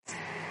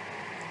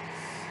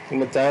אני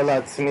מתאר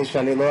לעצמי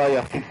שאני לא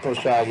היחיד פה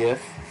שעייף.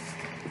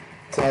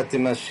 קצת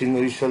עם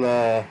השינוי של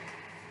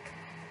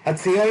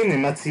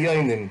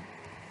הציונים.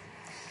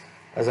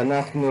 אז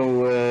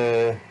אנחנו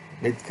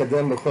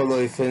נתקדם בכל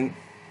אופן,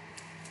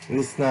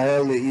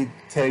 נסנהל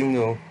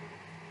לאיתנו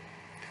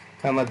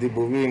כמה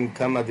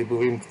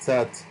דיבורים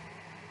קצת,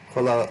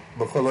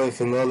 בכל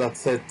אופן לא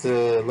לצאת,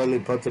 לא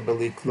ליפות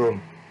בלי כלום.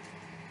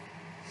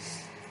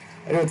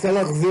 אני רוצה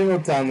להחזיר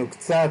אותנו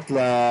קצת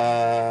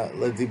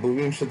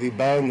לדיבורים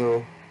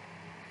שדיברנו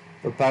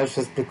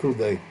בפרשת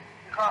פקודי.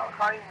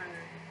 חיים,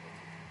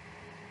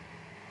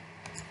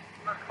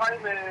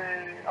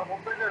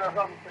 הרופא זה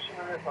לעזר מתקשים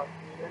אליך,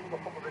 אין לי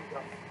מקום בביתה.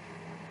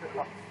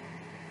 סליחה.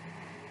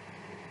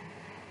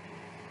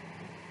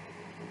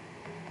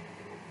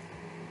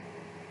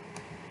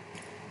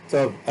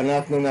 טוב,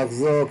 אנחנו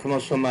נחזור, כמו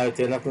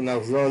שאמרתי, אנחנו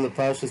נחזור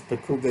לפרשת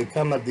פקודי,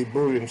 כמה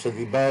דיבורים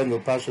שדיברנו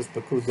פרשת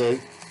פקודי,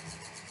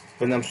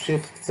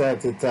 ונמשיך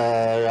קצת את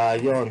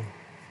הרעיון.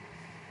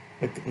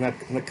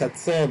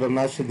 נקצר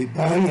במה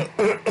שדיברנו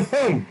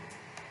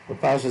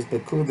בפרשת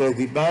פקודי.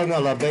 דיברנו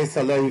על הבייס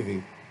הלוי.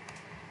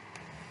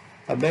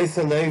 הבייס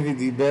הלוי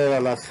דיבר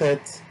על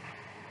החטא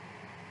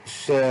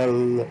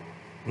של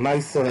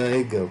מייסר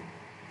העגל.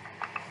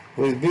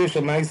 הוא הסביר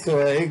שמייסר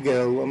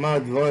העגל, הוא אמר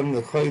דברים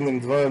נכונים,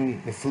 דברים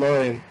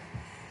נפלאים.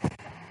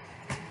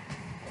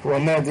 הוא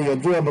אומר, זה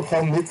ידוע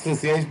בכל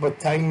מצוות יש בו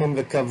טיימים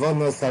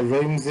וכוונוס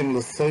הרומזים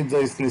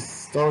לסודות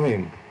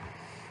נסתורים.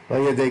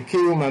 ועל ידי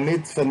קיום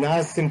המצווה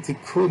נעשים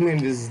תיקונים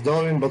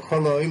וסדורים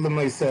בכל העולם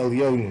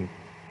העליונים.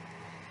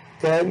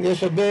 כן,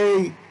 יש הרבה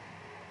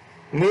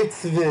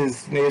מצוות,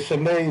 יש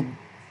הרבה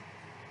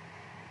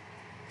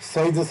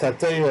סודות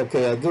התורה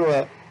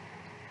כידוע,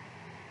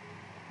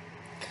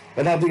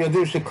 ואנחנו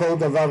יודעים שכל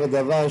דבר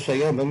ודבר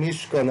שהיה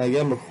במשכן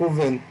היה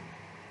מכוון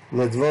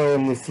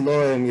לדברים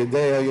נפלאים, ידי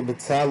היה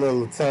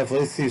בצלאל, צרף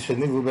ריסי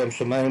שניבאו בהם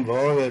שמיים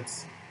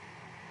ואורץ.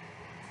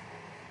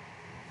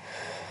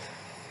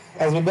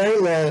 אז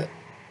ממילא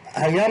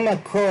היה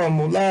מקום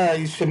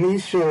אולי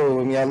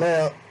שמישהו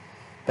יעלה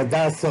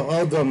בדעת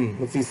האדם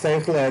לפי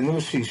שכל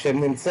האנושי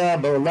שנמצא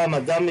בעולם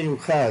אדם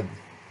מיוחד,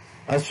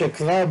 אז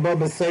שכבר בו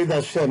בסוד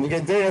השם,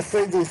 ידי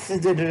הסוד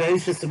סדר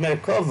דרשת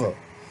מרכובו,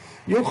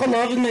 יוכל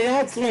להבין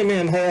מעצמם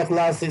מהם איך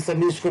לעשות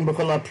המשכן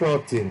בכל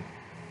הפרוטים.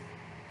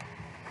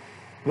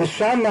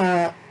 ושם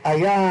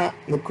היה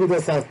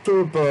נקודת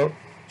הטור פה,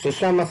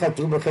 ששם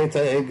חטאו בחטא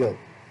העגל.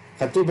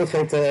 חטאו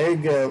בחטא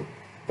העגל,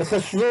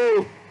 וחשבו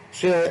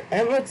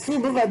שהם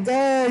רצו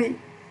בוודאי,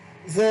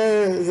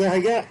 זה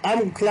היה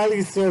עם כלל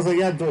ישראל, זה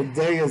היה דור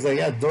די, זה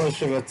היה דור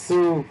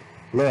שרצו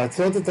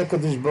לרצות את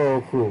הקדוש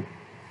ברוך הוא.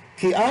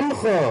 כי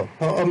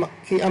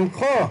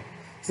עמך,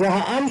 זה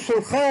העם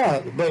שלך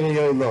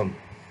ברי עולם.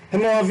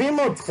 הם אוהבים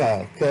אותך,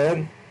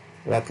 כן?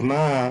 רק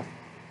מה,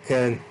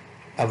 כן,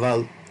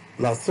 אבל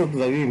לעשות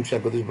דברים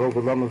שהקדוש ברוך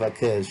הוא לא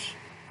מבקש,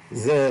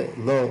 זה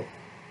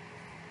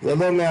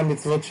לא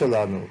מהמצוות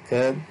שלנו,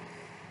 כן?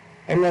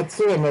 הם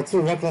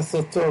רצו רק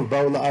לעשות טוב,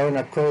 באו לארון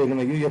הכהן, הם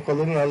היו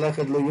יכולים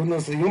ללכת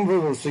ליונוס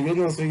ויומברוס,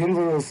 שיונוס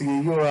ויומברוס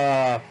יהיו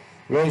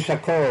ראש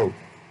הכל,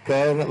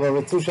 כן? אבל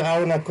רצו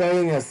שארון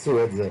הכהן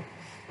יעשו את זה.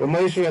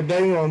 ומשה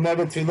רבנו אומר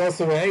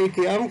בתפילוסו, ראי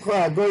כי עמך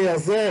הגוי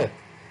הזה,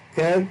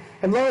 כן?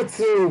 הם לא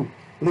רצו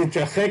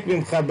להתרחק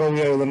ממך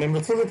בורא עולם, הם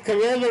רצו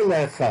להתקרב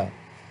אליך,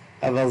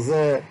 אבל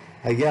זה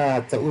היה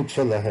הטעות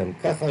שלהם.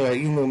 ככה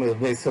ראינו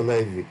מבייס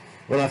הלוי.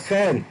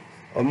 ולכן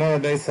אומר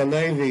בייס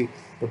הלוי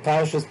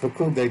בפרשת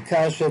פקודי,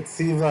 כאשר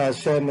ציווה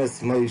השם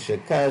את מוישה,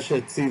 כאשר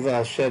ציווה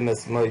השם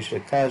את מוישה,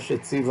 כאשר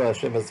ציווה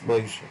השם את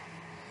מוישה.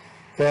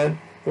 כן?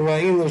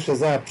 וראינו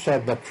שזה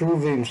הפשט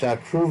בקרובים,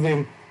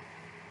 שהקרובים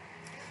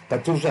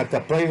כתוב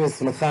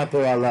שהכפרס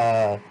מחפר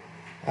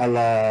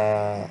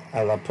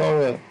על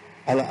הפורר,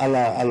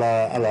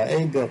 על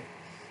העגל,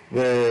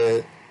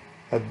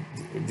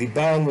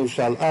 ודיברנו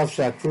שעל אף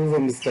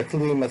שהקרובים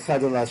מסתכלים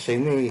אחד על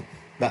השני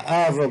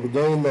באב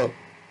הגדולו,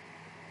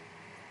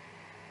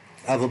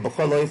 אבל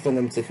בכל אופן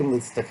הם צריכים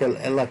להסתכל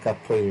אל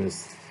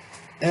הכפרס,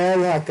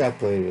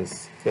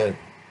 כן.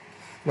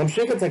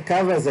 נמשיך את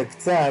הקו הזה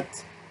קצת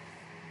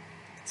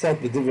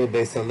בדברי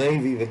בייס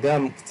הלוי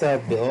וגם קצת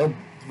בעוד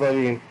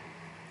דברים.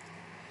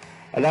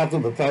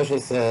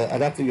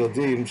 אנחנו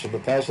יודעים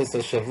שבפרשת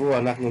השבוע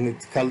אנחנו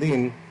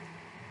נתקלים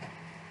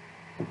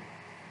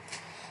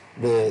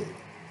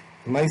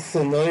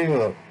במעשה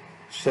נוירו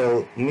של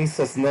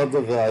ניסס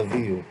נודו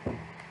ואביהו,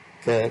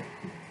 כן?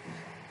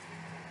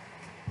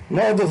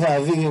 נודו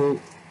ואביהו,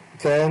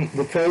 כן,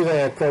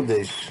 בקרבי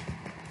הקודש.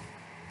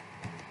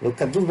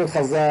 וכתוב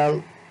בחז"ל,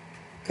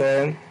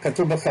 כן,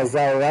 כתוב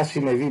בחז"ל, רש"י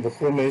מביא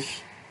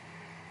בחומש,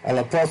 על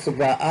הפסוק,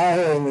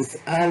 והארון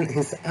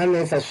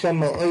הסענף השם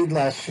מאוד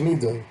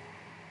להשמידו.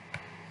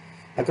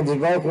 הקדוש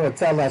ברוך הוא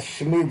רצה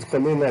להשמיד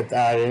חלילה את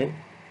הארון,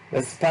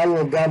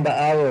 והספלנו גם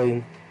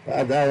בארון,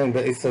 ועד ארון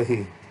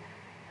בעשהי.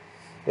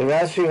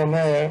 ורש"י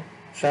אומר,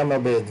 שמה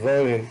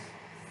בדבורים,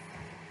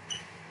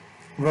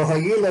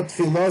 והועיל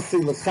תפילוסי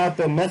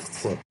לכפר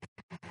מחצה,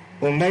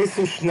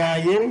 ומסו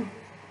שניים,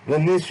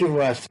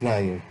 ונישו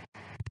השניים.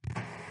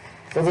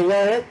 זאת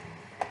אומרת,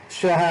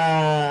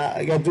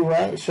 שהידוע,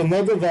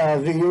 שנודו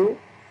ואביהו,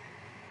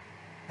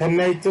 הם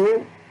מתו,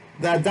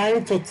 זה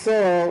עדיין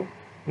תוצר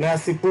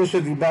מהסיפור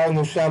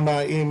שדיברנו שם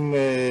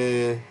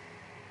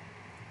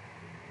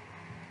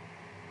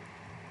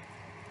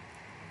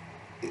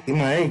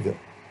עם העגל,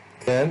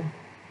 כן?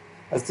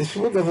 אז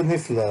תשמעו דבר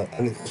נפלא,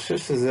 אני חושב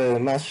שזה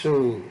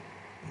משהו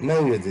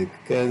מיודיק,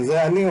 כן?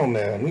 זה אני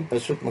אומר, אני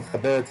פשוט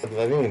מחבר את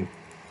הדברים,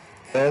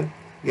 כן?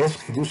 יש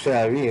חידוש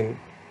הערים,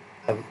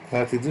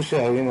 החידוש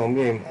הערים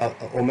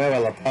אומר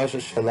על הפרשה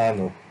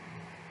שלנו,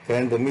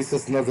 כן?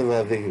 במיסוס נודו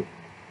ואביהו.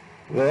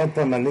 ועוד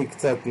פעם אני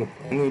קצת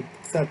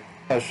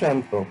פרשן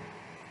פה,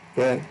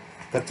 כן?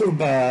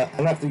 כתוב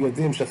אנחנו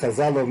יודעים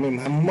שחז"ל אומרים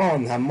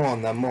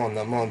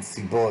המון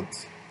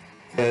סיבות,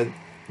 כן?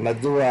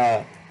 מדוע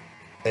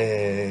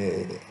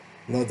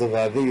נודו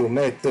ואביהו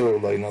מתו,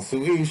 לא ינשאו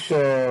אישו,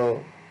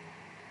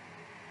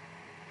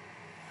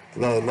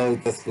 לא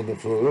התעסקו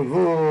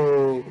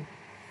בפורבו,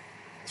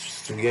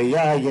 שטויי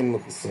יין,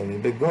 מחוסרי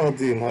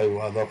בגודים,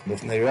 היו הלוך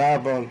בפני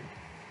רבון,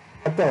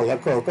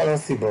 הכל, כל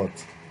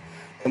הסיבות.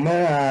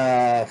 אומר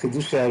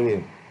החידוש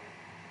הערים,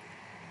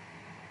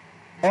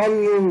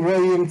 אנו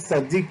רואים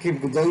צדיקים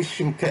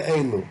קדושים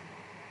כאלו,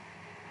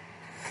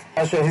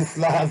 אשר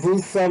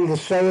הסלהבוסם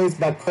לשורש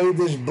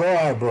בקודש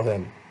בוער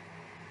בהם,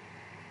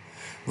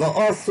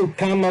 ועשו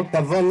כמה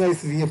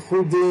כוונס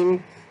וייחודים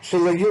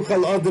שלא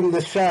יוכל אדם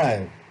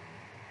לשער.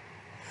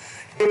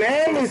 אם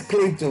הם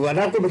הסקליטו,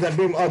 אנחנו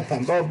מדברים עוד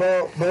פעם,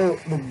 בואו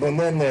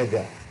נתבונן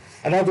רגע.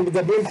 אנחנו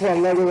מדברים פה על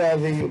נודו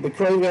ואביהו,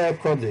 בקרובי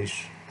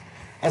הקודש.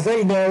 אז הם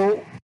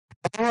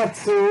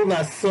רצו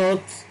לעשות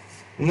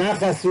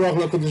נחס רוח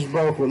לקדוש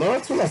ברוך הוא, לא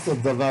רצו לעשות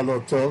דבר לא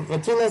טוב,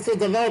 רצו לעשות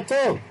דבר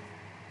טוב,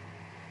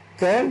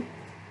 כן?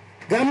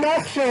 גם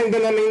נחשן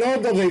בן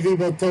עמינודו הביא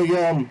באותו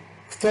יום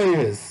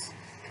קטוירס.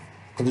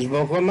 הקדוש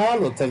ברוך הוא אמר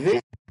לו, תביא,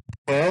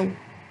 כן?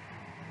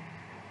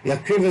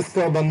 יקריב את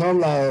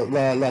קורבנום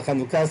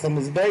לחנוכת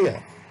המזבח.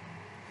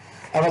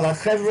 אבל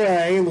החבר'ה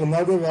האלו,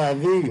 נודו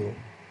ואביהו,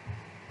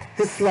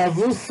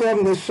 הסלהבוסם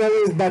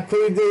לשורש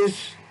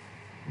בקודש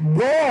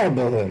בוער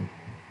בהם,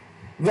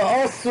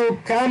 ועשו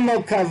כמה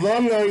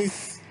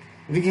כוונס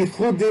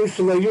וייחודים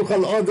שלא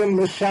יוכל אדם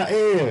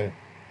לשער.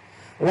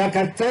 רק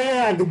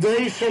התורה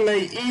הקדושה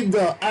מעידו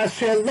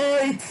אשר לא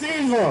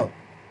הציבו.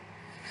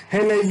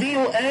 הם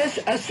הביאו אש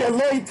אשר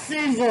לא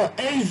הציבו,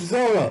 אש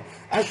זורה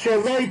אשר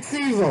לא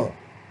הציבו.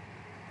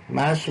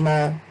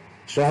 משמע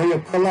שהיה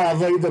כל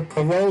העבודה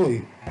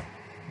קרוי,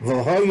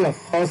 והיה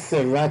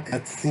חוסר רק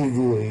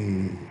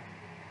הציווי.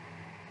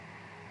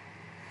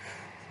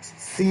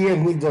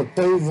 סיים מידות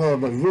טובה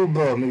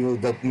מרובו,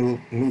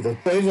 מידות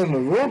טובה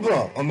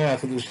מרובו, אומר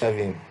החידוש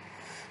הערים.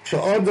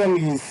 כשאדם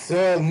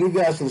ישראל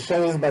ניגש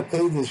לשורש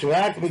בקודש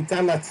רק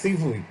מטעם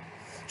הציווי,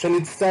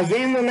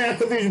 שנצטווינו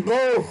מהקדוש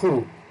ברוך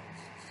הוא,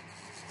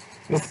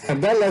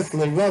 מסקבלס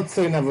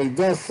לרוצן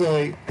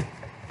עבודוסוי,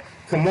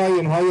 כמו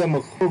אם היה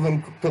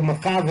מכוון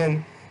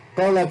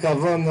כל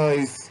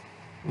הכוונוס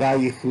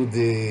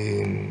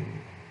והייחודים.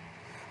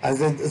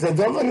 אז זה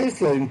דבר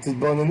נפלא אם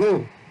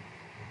תתבוננו.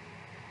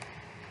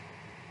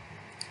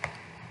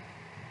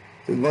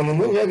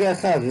 תתבוננו רגע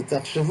אחד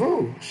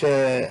ותחשבו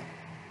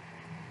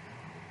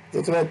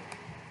זאת אומרת,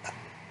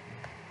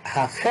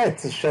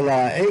 החטא של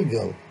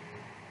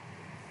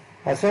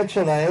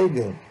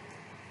העגל,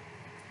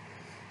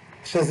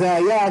 שזה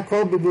היה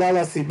הכל בגלל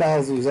הסיבה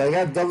הזו, זה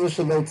היה דבר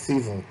שלא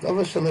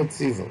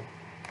ציוו.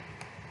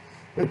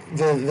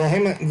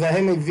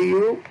 והם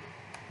הביאו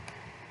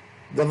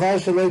דבר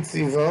שלא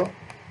ציוו,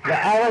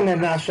 וארון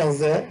נענש על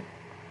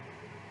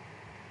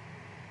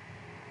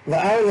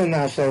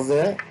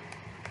זה,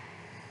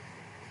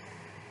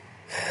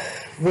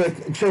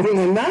 וכשהוא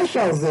נענש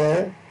על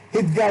זה,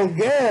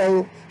 התגלגל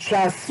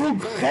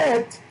שהסוג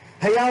חטא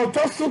היה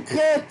אותו סוג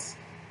חטא.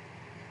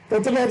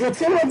 זאת אומרת,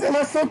 רוצים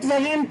לעשות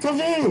דברים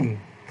טובים.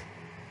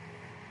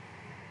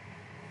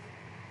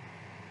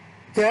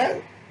 כן?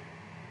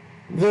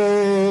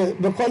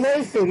 ובכל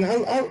אופן,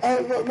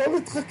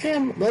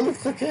 לא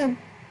להתחכם.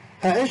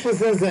 האש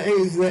הזה זה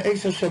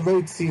אש שלא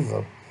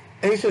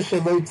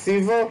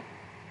הציבו.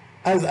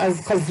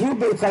 אז חזרו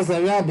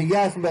בחזרה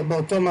ביחד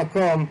באותו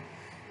מקום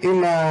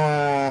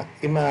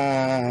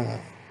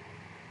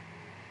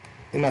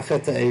עם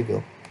החטא העגל.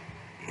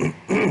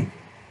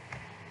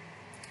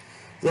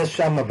 זה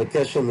שמה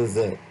בקשר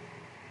לזה.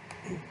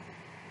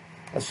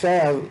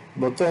 עכשיו,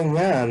 באותו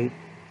עניין,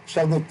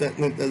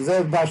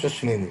 זה פרשת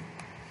שמיני.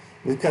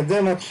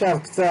 נתקדם עכשיו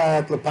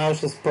קצת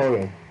לפרשת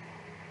פורר.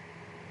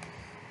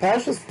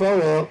 פרשת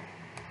פורר,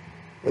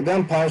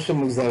 וגם פרשה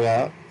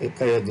מוזרה,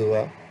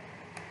 כידוע,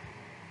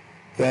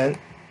 כן?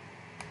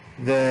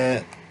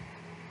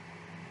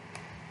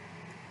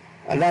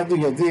 אנחנו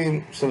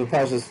יודעים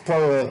שבפרשת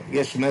פורר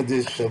יש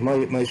מדרש של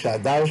משה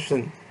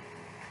הדרשן,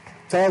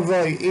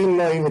 תבואי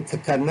אימי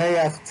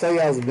ותקנח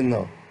צייז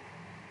בנו.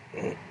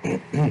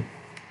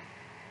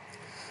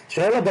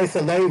 שואל הבייס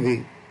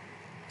הלוי,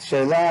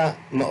 שאלה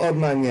מאוד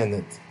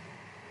מעניינת.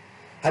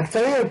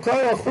 התראה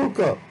כל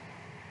החוקו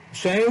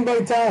שאין בו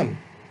טעם.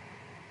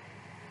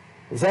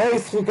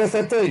 זוהי חוקת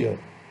התראה.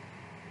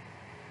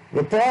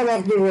 ופה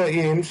אנחנו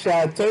רואים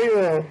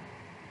שהתורה,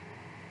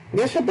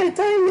 יש הרבה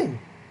טעמים.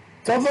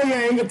 טוב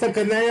היין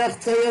ותקנח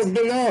צייס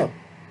בנו.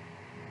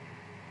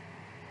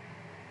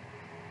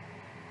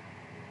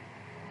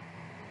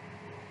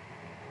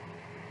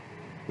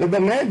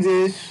 ובאמת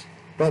יש,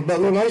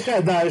 במשה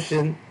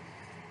הדרשן,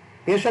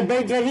 יש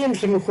הרבה דברים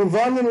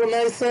שמכוונים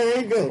למעשה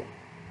העגל.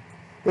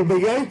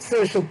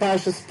 וביוצר של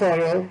פרשת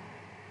פורו,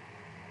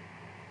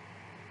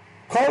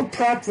 כל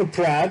פרט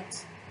ופרט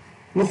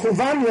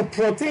מכוון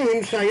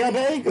לפרטים שהיה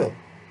בעגל.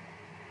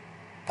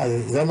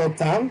 אז זה לא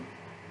טעם?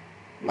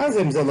 מה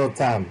זה אם זה לא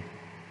טעם?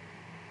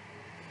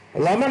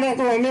 למה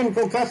אנחנו אומרים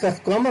כל כך,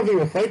 החכמה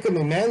ורחוקה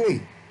ממני?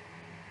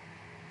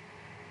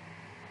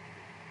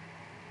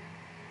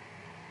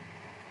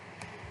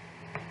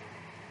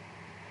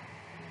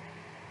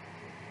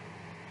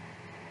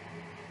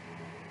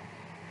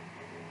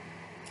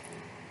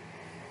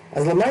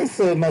 אז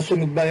למעשה מה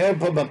שמתבהר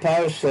פה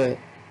בפרשה,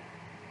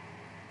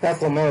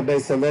 כך אומר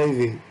בייס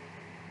הלוי,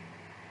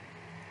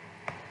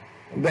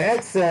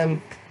 בעצם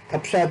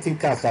הפשט היא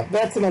ככה,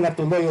 בעצם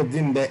אנחנו לא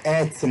יודעים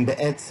בעצם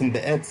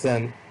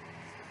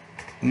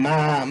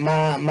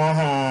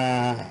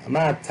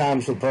מה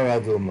הטעם של פור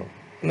אדומו.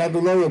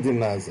 אנחנו לא יודעים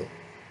מה זה.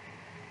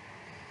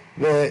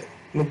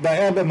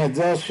 ומתבהר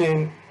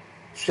במדרשים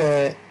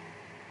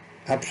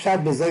שהפשט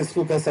בזה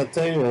סוכת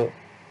התורה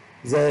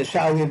זה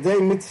שעל ידי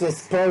מצוות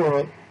פורו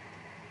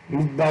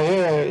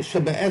מתברר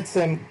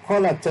שבעצם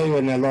כל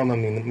התורה נעלמה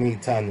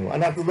מאיתנו.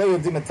 אנחנו לא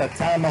יודעים את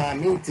הטעם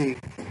האמיתי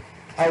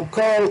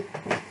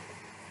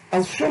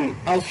על שום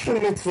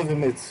מצווה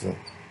ומצווה.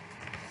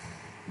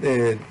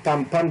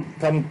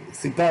 פעם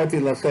סיפרתי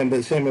לכם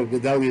בשם רב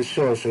גדל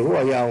ישוע שהוא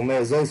היה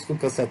אומר, זו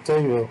סוכת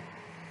התורה,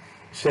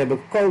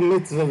 שבכל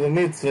מצווה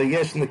ומצווה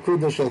יש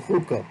נקודה של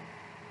חוקה.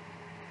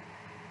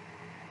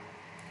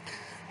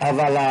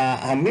 אבל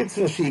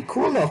המצווה שהיא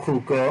כולה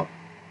חוקה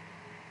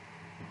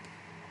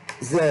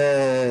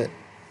זה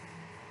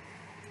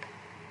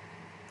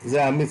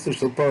המצווה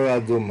של פור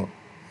אדומו.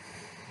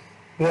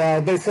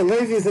 והבייס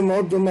הלוי זה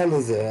מאוד דומה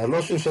לזה,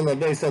 הלושן של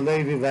הבייס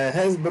הלוי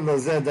וההסבר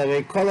לזה,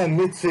 הרי כל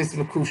המצוות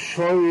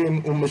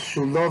מקושרים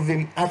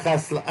ומשולבים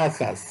אחס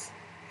לאחס,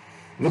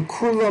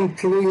 וכולם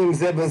תלויים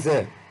זה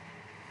בזה.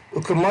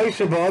 וכמו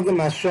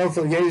שבאודם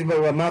השופל יש בו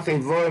רמ"ח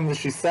איבורים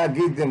ושיסה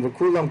גידים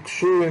וכולם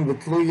קשורים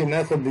ותלויים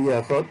אחד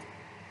ביחד,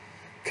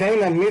 כן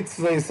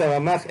המצווה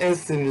הרמ"ח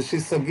עשם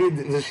ושיסה גיד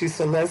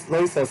ושיסה לא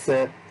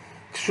יססה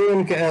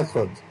קשורים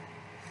כאחד,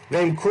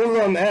 והם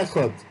כולם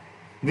אחד,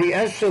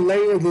 ויש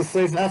ליד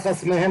לסוף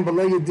אחס מהם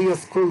ולא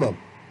ידיעס כולם.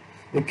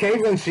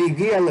 וכיוון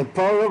שהגיע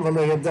לפורו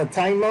ולא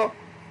ידעתיימו,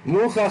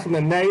 מוכח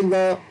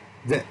ממילא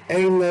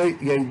דאלה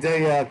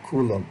ידע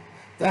כולם.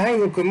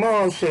 דהיינו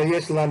כמו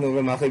שיש לנו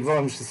רמ"ח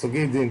איבורים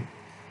שסוגידים,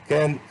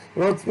 כן?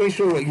 רק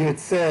מישהו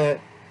ירצה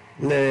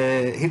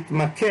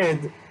להתמקד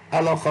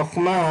על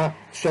החוכמה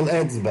של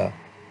אצבע.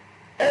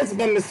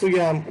 אצבע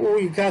מסוים, הוא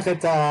ייקח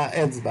את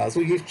האצבע, אז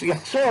הוא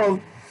יחשוב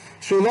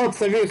שהוא לא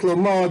צריך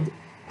ללמוד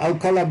על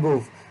כל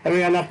הגוף.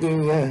 הרי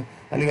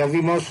אני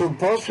אביא משהו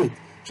פשוט,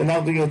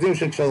 שאנחנו יודעים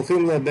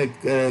שכשהולכים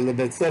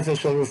לבית ספר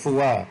של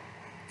רפואה,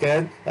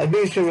 כן? אז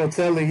מי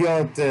שרוצה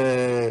להיות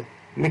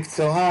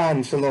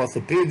מקצוען של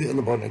אורתופד,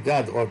 בוא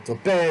נגד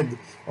אורתופד,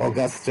 או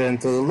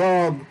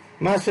גסטרנטרולוג,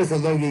 מה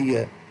שזה לא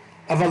יהיה.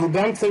 אבל הוא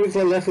גם צריך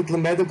ללכת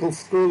למדיקל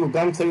סקול, הוא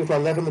גם צריך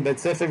ללכת לבית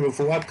ספר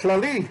רפואה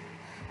כללי.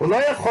 הוא לא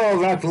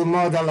יכול רק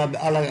ללמוד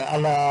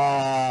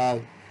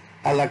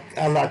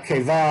על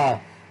הקיבה,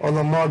 או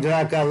ללמוד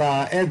רק על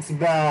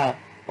האצבע,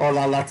 או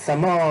על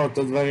עצמות,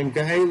 או דברים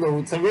כאלו,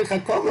 הוא צריך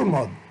הכל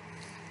ללמוד.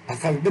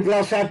 אבל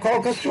בגלל שהכל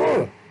קשור,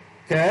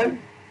 כן?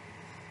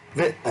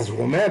 אז הוא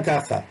אומר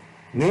ככה,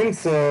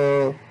 נמצא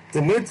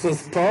דמצווה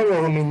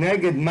פורו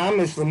מנגד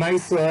ממש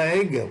למעשה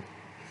העגל,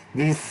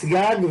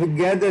 ויסייג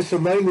וגדר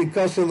שלא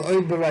לקושל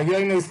אוי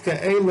ברעיונס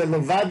כאלה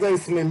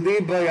לבדוס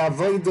מליבוי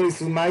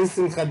אבוידוס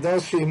ומעשים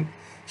חדושים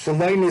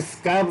שלא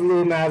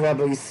נסקבלו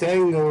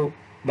מהרבויסנו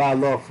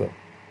בהלוכה.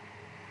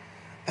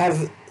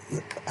 אז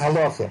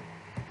הלוכה.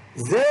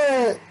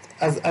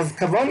 אז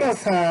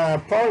כוונס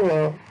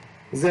הפורו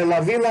זה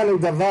להביא לנו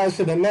דבר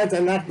שבאמת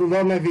אנחנו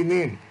לא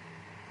מבינים.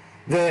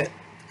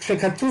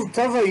 וכשכתוב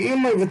טוב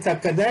אימי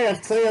ותקדח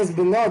צייס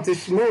בנו,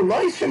 תשמעו,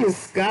 לא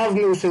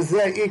שנסקבנו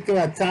שזה עיקר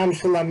הטעם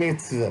של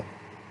המצווה.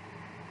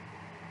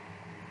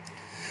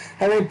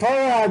 הרי פורו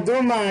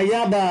האדומה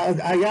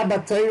היה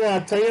בתורה,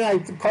 התורה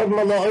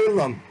קודמה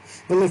לעולם,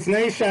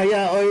 ולפני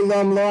שהיה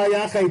עולם לא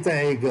היה חטא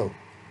העגל.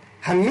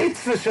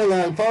 המצווה של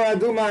הפורו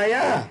האדומה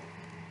היה.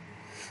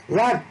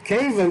 רק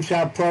כיוון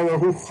שהפורו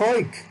הוא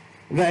חוק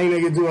ואינו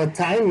ידוע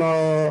טיימו,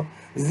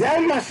 זה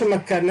מה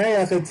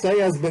שמקנח את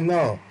צייס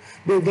בנו.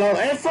 בגלל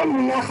איפה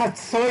מונח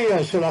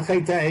הצויה של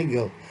החטא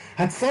העגל?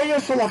 הצויה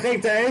של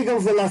החטא העגל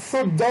זה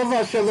לעשות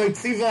דובה שלא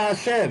הציבה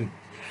השם.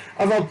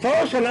 אבל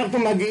פה שאנחנו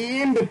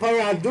מגיעים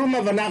בפורו אדומה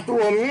ואנחנו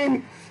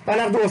אומרים,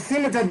 ואנחנו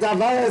עושים את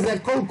הדבר הזה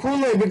כל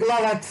כולו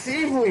בגלל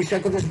הציווי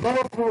שהקדוש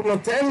ברוך הוא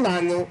נותן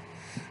לנו,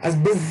 אז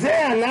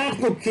בזה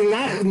אנחנו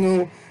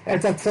קינחנו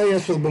את הצויה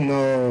של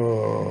בנו.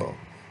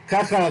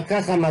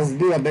 ככה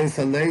מסביר הבייס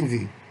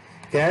הלוי,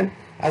 כן?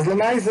 אז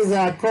למעשה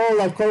זה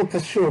הכל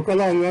קשור,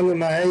 כל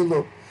העניינים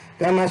האלו,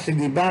 גם מה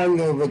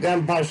שדיברנו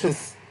וגם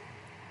פרשס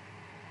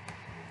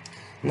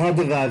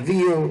נודע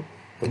ואביהו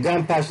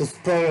וגם פרשס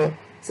פורו,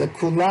 זה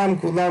כולם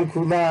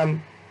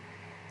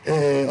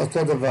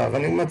אותו דבר.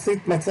 ואני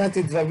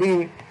מצאתי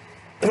דברים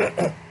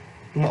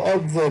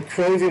מאוד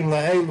קרובים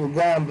לאלו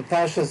גם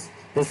בפרשס,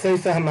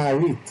 בספר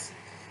המעריט.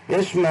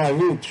 יש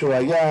מעריט שהוא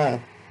היה,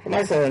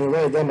 למעשה אני לא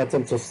יודע אם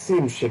אתם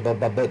תופסים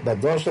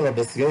שבדור של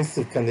הבס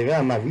יוסף כנראה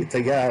המעריט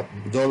היה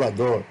גדול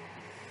הדור.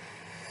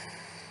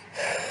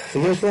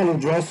 ויש לנו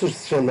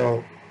דרוסוס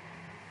שלו,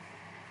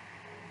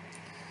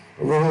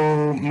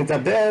 והוא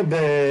מדבר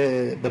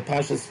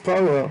בפרשס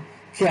פורו,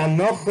 כי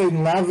אנוכי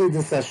נעבוד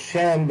את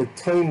השם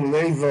בתום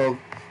לבו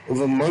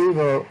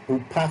ובמוירו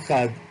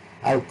ופחד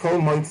על כל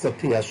מועצה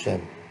פי השם.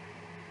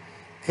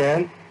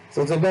 כן?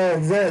 זאת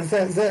אומרת,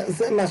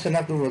 זה מה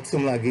שאנחנו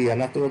רוצים להגיע.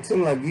 אנחנו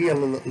רוצים להגיע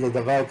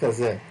לדבר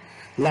כזה.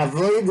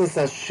 לעבוד את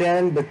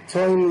השם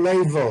בתום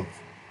לבו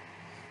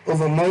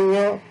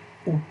ובמוירו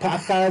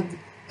ופחד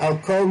על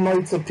כל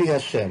מועצה פי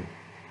השם.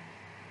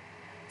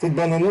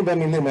 תתבוננו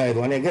במילים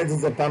האלו, אני אגיד את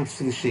זה פעם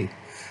שלישית.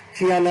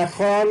 כי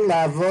הנכון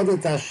לעבוד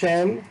את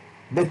השם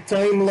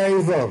בתום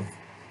לבוב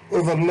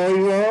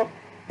ובמוירו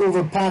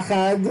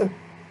ובפחד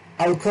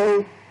על כל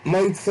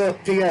מועצה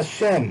פי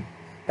השם,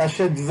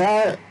 אשר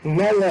דבר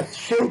מלך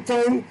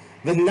שלטון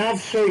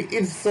ונפשי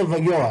יבשו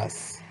ויועש.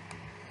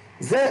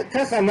 זה,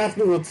 ככה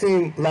אנחנו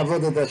רוצים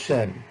לעבוד את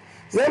השם.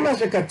 זה מה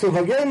שכתוב,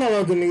 הגן על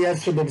אדוני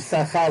אפשר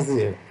בבשר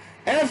חזיר.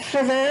 אפשר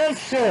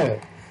ואפשר,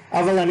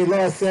 אבל אני לא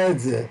אעשה את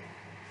זה.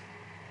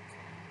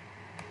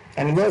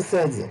 אני לא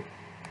עושה את זה.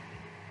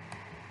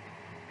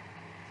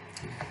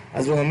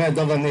 אז הוא אומר,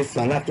 דבר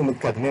נפלא, אנחנו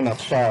מתקדמים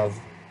עכשיו.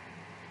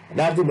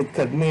 אנחנו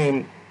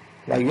מתקדמים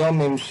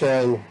ליומים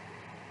של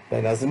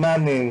בין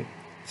הזמנים,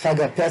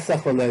 חג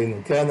הפסח עלינו,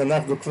 כן?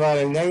 אנחנו כבר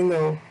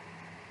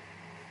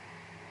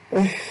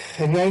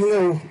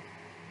איננו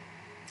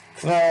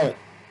כבר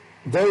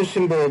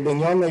דורשים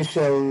בענייני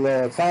של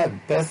חג,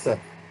 פסח.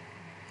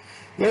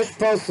 יש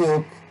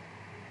פסוק,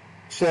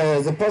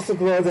 שזה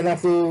פסוק מאוד,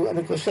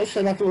 אני חושב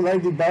שאנחנו אולי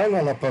דיברנו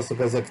על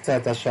הפסוק הזה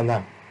קצת השנה.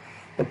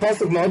 זה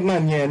פסוק מאוד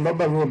מעניין, לא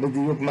ברור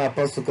בדיוק מה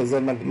הפסוק הזה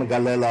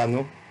מגלה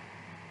לנו.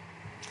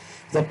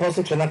 זה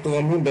פסוק שאנחנו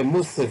אומרים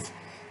במוסף,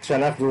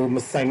 כשאנחנו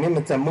מסיימים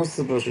את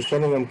המוסף בראש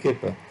השנה ויום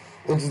כיפור.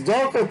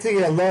 וצדוק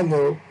אותי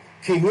אלינו,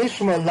 כי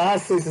נשמע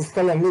לעשות את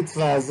כל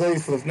המצווה הזו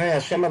לפני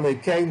השם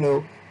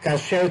אלוקינו,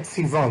 כאשר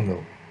ציוונו.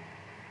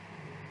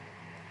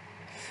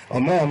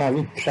 אומר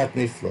המעריט פשט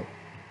נפלא.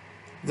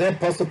 זה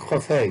פסוק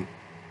ח"ה.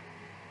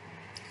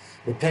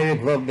 בפרק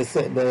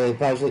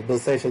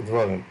בספר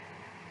דבורים.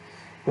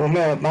 הוא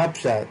אומר, מה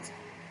הפשט?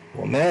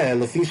 הוא אומר,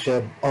 לפי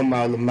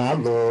שאומר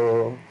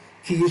למעלו,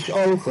 כי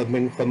ישאלך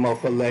בנך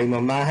מוך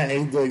עלינו, מה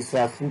העדות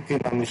והחוקים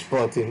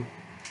המשפטים?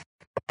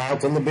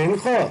 אמרת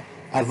לבנך,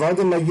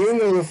 עבודם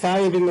היינו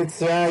לפרעה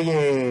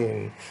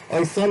במצרים,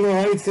 אוי שנו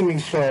היצא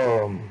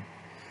משם.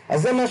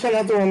 אז זה מה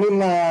שאנחנו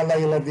אומרים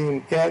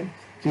לילדים, כן?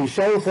 כי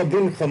ישאלך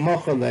בנך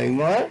מוך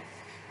עלינו,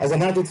 אז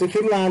אנחנו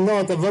צריכים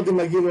לענות, עבודם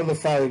היינו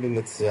לפרעה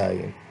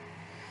במצרים.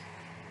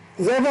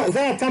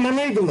 זה הטעם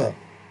הנגלה,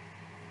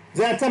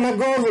 זה הטעם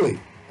הגולי,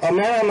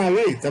 אומר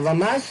המעריט, אבל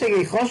מה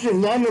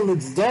שחושב לנו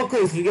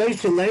לצדוקות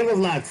ויש לבב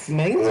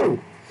לעצמנו,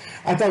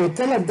 אתה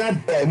רוצה לדעת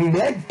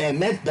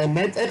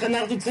באמת איך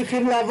אנחנו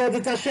צריכים לעבוד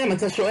את השם,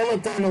 אתה שואל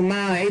אותנו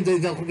מה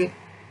העדות והחוקים.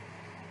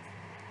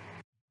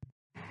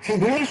 כי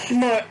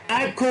נשמור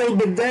הכל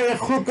בדרך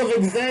חוקה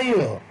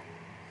וגזירו,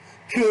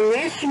 כי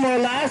נשמור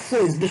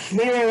לעשות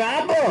בשמיר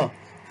רבו,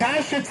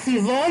 כאשר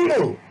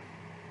ציוונו,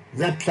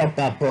 זה פשט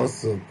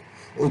הפסוק.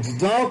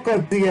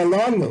 וצדוקות תהיה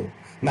לנו.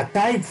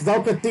 מתי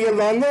צדוקות תהיה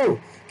לנו?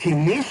 כי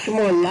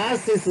נשמור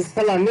לעשות את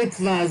כל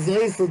המצווה הזו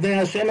לפני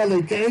השם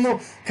אלוקינו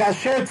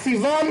כאשר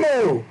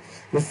ציוונו,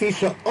 לפי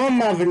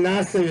שאומר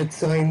ונעשה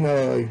רצונו,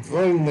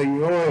 דברים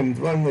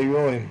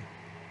נוירואים.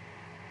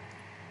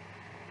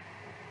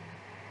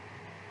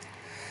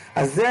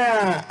 אז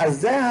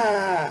זה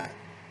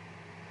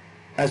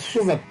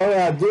שוב הפור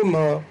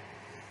האדומו,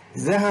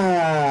 זה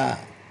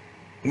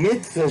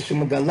המצווה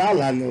שמגלה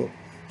לנו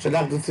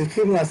שאנחנו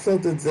צריכים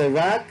לעשות את זה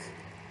רק,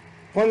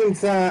 פה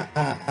נמצא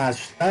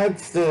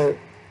השטרץ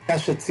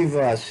כאשר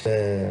ציווה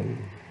השם.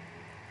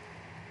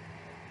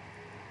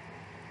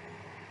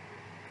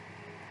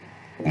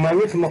 הוא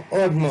מעריך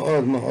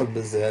מאוד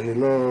בזה, אני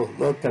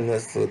לא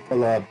אכנס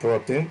לכל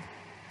הפרוטים,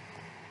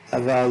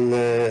 אבל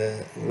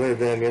לא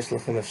יודע אם יש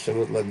לכם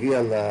אפשרות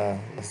להגיע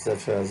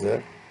לספר הזה,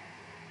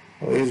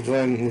 אבל יש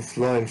דברים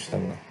נפלאים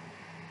שם.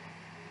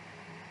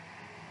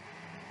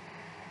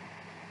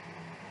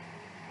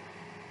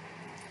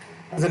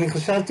 אז אני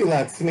חשבתי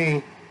לעצמי,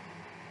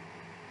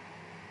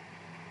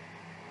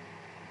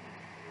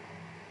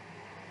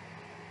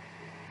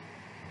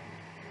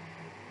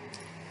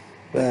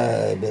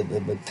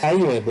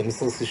 בתאירה,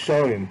 במסרס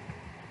ישורים,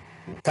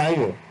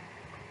 בתאירה,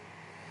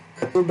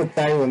 כתוב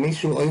בתאירה,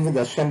 מישהו אוהב את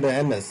השם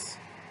באמס,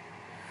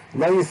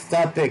 לא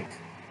יסתפק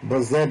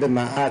בזה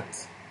במעט,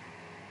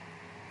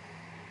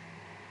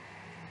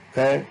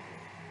 אוקיי?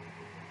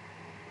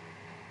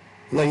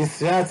 לא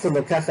ישרצה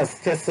לקחת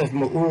כסף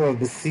מאור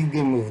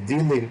בסיגים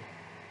ובדילים,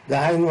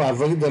 דהיינו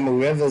עבודה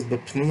מעורבת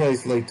בפנייה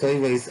לא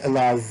טויבס, אלא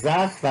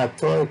הזך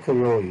והתואר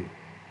קרוי.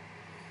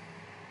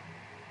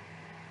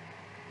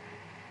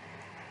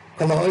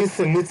 כל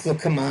העושה מצווה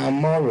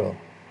כמאמרו,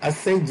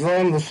 עשה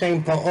דברים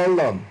לשם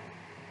פעולם,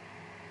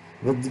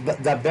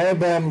 ודבר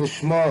בהם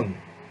לשמון,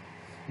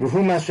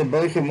 והוא מה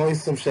שבויכים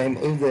עושים שהם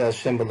עובדי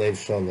השם בלב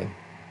שלם.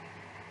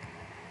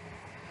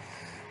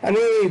 אני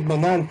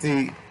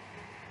התבוננתי,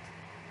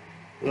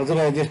 לא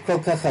יודע, יש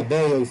כל כך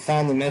הרבה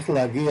אופנים איך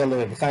להגיע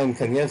לרב חיים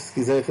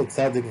קניבסקי, זכר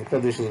צדיק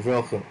וקודש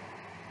לברכה.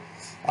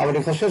 אבל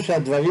אני חושב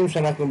שהדברים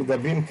שאנחנו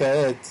מדברים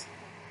כעת,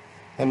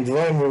 הם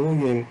דברים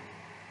ראויים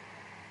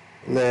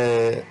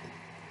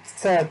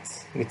קצת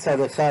מצד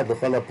אחד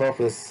לכל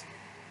הפוכס,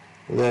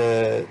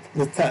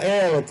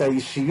 לתאר את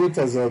האישיות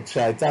הזאת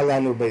שהייתה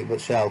לנו,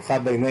 שהלכה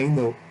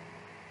בינינו,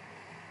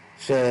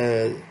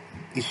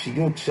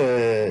 שאישיות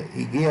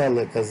שהגיעה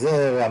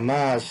לכזה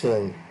רמה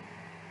של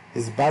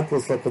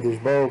הסבטלוס לקדוש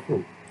ברוך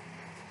הוא,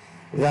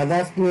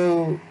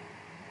 ואנחנו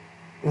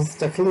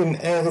מסתכלים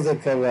איך זה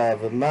קרה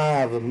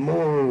ומה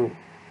ומו.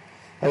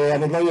 הרי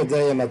אני לא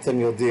יודע אם אתם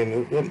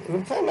יודעים,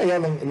 ובכן היה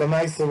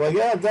למעשה, הוא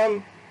היה אדם,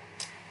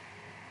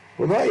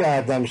 הוא לא היה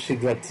אדם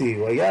שגרתי,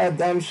 הוא היה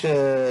אדם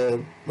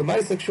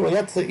למעשה כשהוא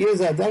היה צעיר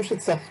זה אדם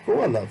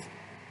שצחקו עליו.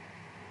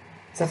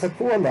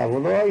 צחקו עליו,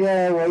 הוא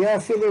היה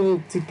אפילו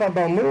טיפה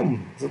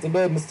במום, זאת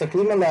אומרת,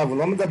 מסתכלים עליו, הוא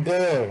לא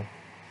מדבר,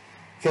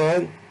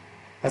 כן?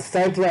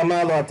 הסטייפלר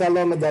אמר לו, אתה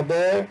לא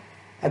מדבר,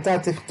 אתה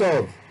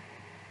תכתוב.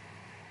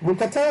 והוא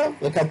כתב,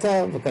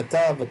 וכתב,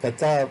 וכתב,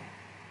 וכתב.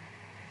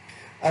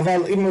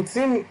 אבל אם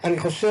רוצים, אני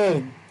חושב,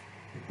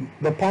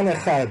 בפן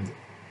אחד,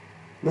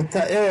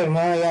 לתאר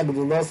מה היה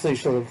גדולוסי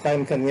של רב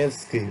חיים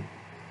קניבסקי,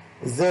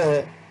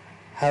 זה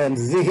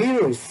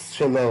הזהירוס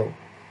שלו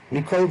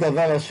מכל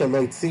דבר אשר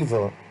לא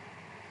הציבו,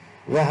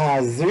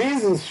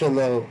 והזריזוס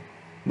שלו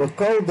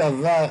בכל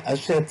דבר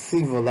אשר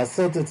ציבו,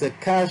 לעשות את זה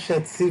כאשר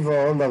ציבו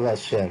עולר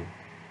השם.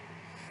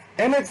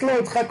 אין אצלו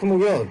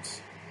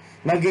התחכמויות.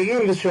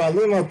 מגיעים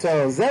ושואלים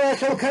אותו, זה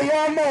של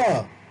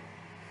קיימו.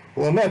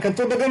 הוא אומר,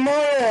 כתוב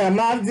בגמורה,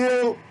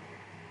 המבדיל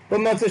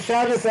במוצאי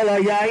שבת על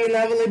היין,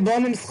 אבל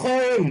ליבונים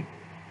סחורים.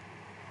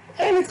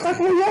 אין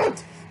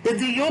התחכמויות,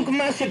 בדיוק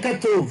מה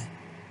שכתוב.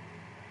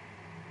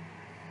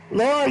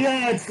 לא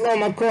היה אצלו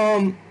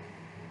מקום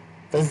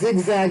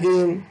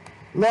לזיגזגים,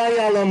 לא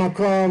היה לו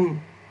מקום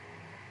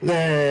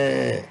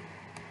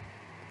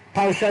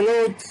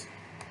לפרשנות,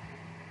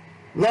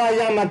 לא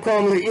היה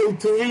מקום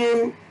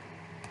לאילתורים,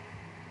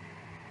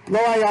 לא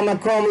היה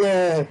מקום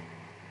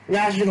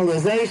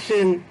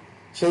ל-rationalization,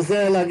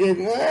 שזה להגיד,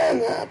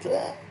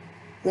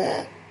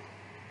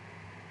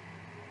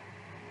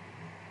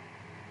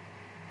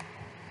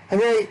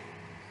 הרי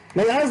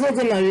מאז עוד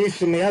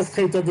המרישן, מאז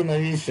חטא עוד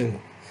המרישן,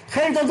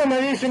 חטא עוד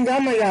המרישן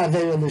גם היה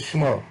עבר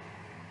לשמו.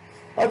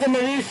 עוד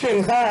המרישן,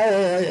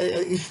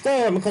 אשתו,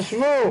 הם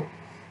חשבו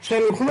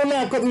שהם יוכלו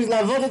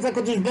לעבוד את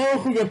הקדוש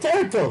ברוך הוא יותר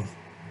טוב.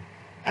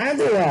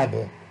 אדרבה.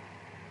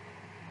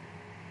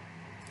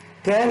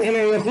 כן, אם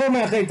הם יוכלו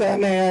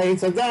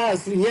מהעץ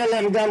הדס, יהיה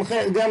להם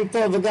גם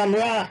טוב וגם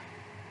רע.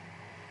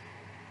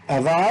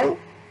 אבל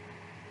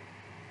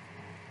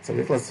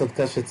צריך לעשות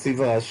כאשר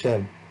ציווה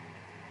השם.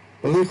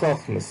 בלי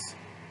חוכמס.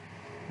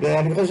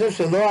 ואני חושב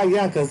שלא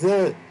היה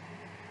כזה,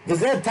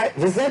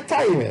 וזה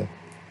תייר.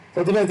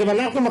 זאת אומרת, אם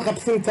אנחנו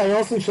מחפשים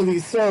תירוסים של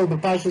ישראל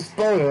בפרשת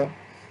פורר,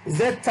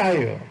 זה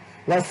תייר.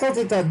 לעשות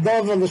את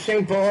הדובר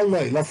לשם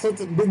פועלי,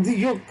 לעשות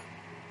בדיוק.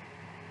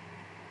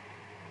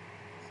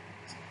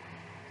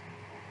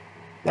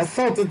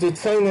 לעשות את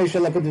רצונו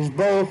של הקדוש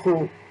ברוך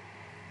הוא.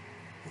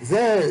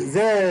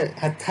 זה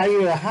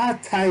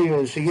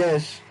התייר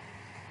שיש,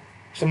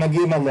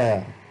 שמגיעים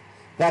עליה.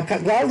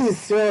 והכלל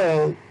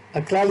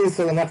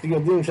ישראל, אנחנו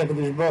יודעים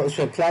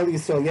שהכלל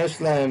ישראל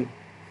יש להם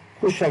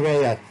חוש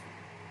הריח.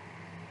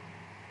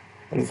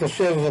 אני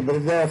חושב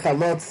בדרך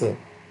הלוצה,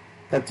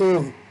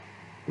 כתוב,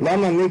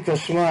 למה נקרא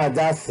שמו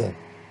הדסה?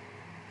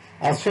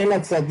 על שם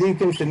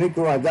הצדיקים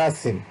שנקראו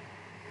הדסים.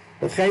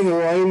 וכן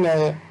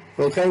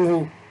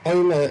הוא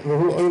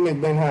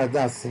עומד בין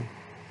ההדסים.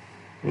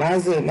 מה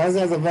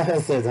זה הדבר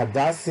הזה?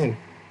 הדסים?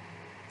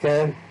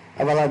 כן?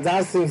 אבל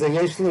הדסים זה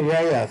יש לו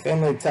ריח, אין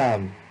לו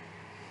טעם.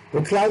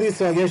 וכלל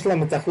ישראל יש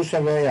להם את החוש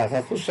הריח.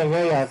 החוש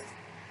הריח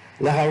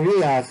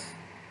להריח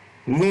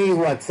מי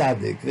הוא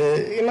הצדיק.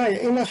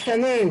 ועם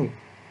השנים,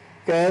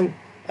 כן?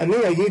 אני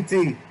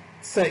הייתי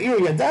צעיר,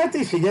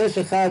 ידעתי שיש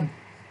אחד,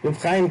 רב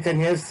חיים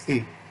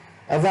קניבסקי,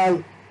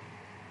 אבל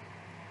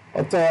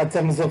אותו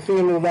אתם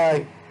זוכרים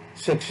אולי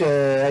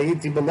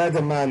שכשהייתי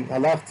בלדמן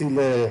הלכתי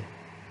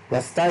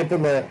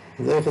לסטייפלר,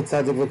 זכר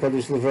צדיק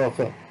וקודש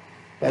לברכה,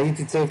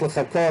 והייתי צריך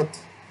לחכות,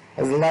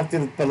 אז הלכתי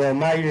להתפלל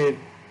מייריב,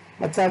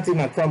 מצאתי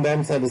מקום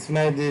באמצע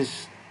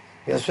בסמדיש,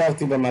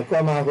 ישבתי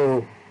במקום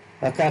ההוא,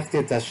 לקחתי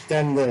את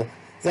השטנדר,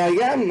 זה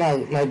היה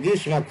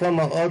מרגיש מקום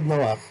מאוד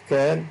נוח,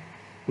 כן?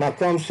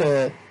 מקום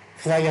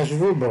שכבר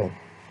ישבו בו,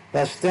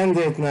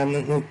 והשטנדר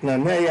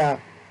התנענע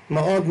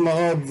מאוד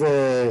מאוד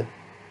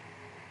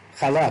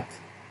חלק.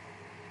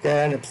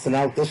 כן,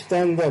 פסנלת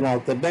שטנדר,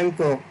 נלת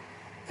בנקו,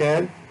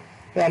 כן,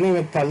 ואני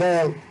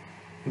מתפלל,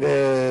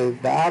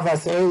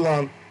 ובאבס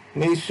אילון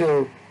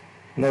מישהו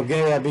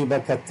נוגע בי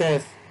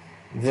בכתף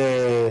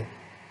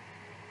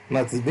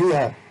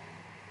ומצביע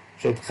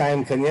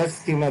שחיים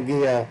קניבסקי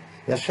מגיע,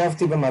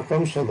 ישבתי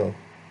במקום שלו,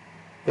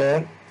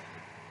 כן?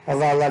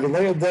 אבל אני לא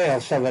יודע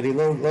עכשיו, אני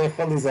לא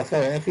יכול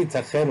להיזכר איך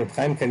ייתכן,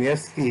 חיים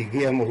קניבסקי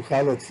הגיע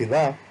מאוחר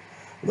לתפילה,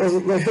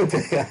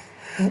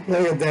 לא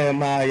יודע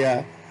מה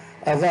היה,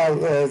 אבל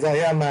זה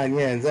היה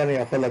מעניין, זה אני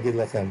יכול להגיד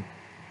לכם.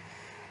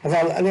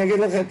 אבל אני אגיד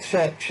לכם,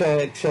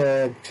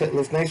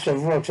 לפני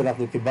שבוע,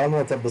 כשאנחנו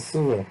קיבלנו את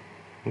הבשורה,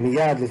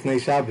 מיד לפני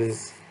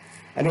שבס,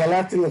 אני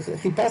הלכתי,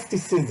 חיפשתי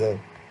סידר,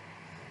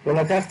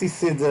 ולקחתי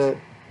סידר,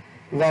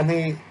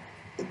 ואני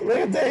לא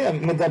יודע,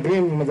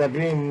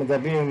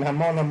 מדברים,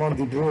 המון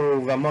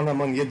דיברו,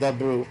 והמון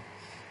ידברו,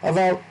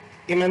 אבל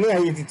אם אני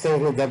הייתי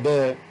צריך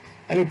לדבר,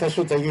 אני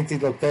פשוט הייתי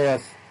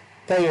לוקח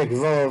פרק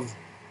ווב,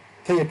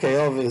 פרק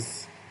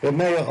אובס,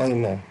 ומאיר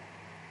אוימר,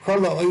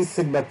 כל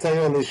העסק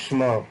בתורה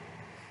לשמו,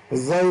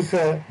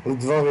 זוכר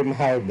לדבורים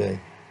הרבה,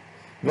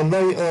 ולא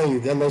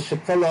עוד, אלא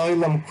שכל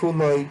העולם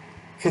כולו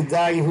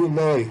כדאי הוא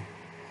לוי,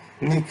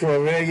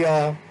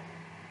 נקרא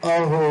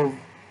אהוב,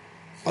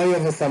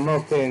 אוהב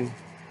הסמוקן,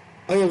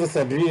 אוהב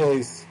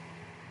הסבריאס,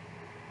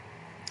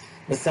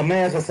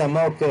 ושמח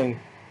הסמוקן,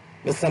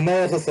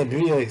 ושמח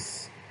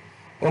הסבריאס,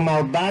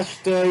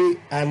 ומלבשתי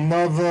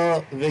הנובה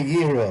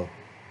וירו.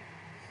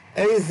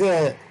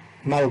 איזה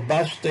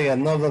מלבשתי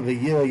הנובה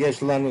וירו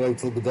יש לנו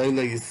אצל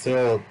גדולי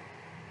ישראל?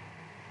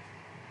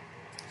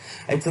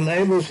 אצל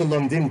אלו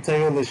שלומדים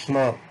תורה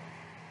לשמו.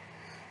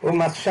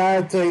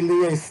 ומכשרתי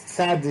לי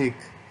צדיק,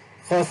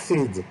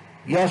 חסיד,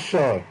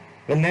 יושר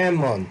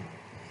ונאמון.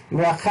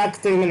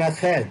 מרחקתי מן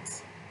החטא,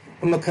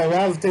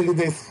 ומקרבתי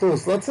לידי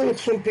זכות. לא צריך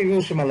שום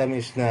פירושים על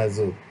המשנה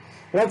הזו.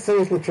 רק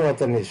צריך לקרוא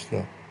את המשנה.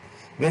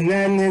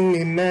 ונהנין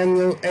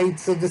ממנו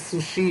עצה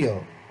וסושיו,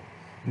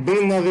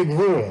 בינה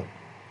וגבורה.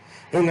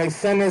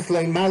 ונשמס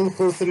לי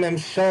מלכוס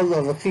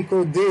וממשלו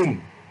וחיקור דין.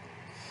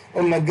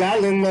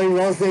 ומגלן לי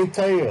רוזי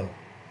תורה.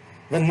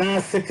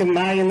 ונעשה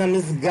כמיין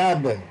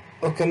המסגבר,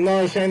 או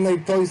כנור שאין לי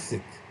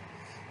פויסיק.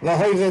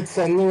 ואוהב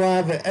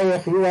צנוע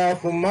וערך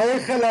רוח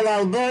ומויכל על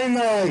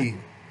אלבוינוי.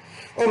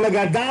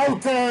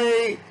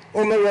 ומגדלתי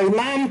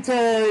ומרוממתי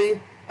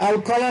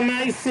על כל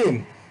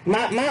המייסים.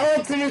 מה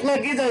עוד צריך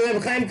להגיד על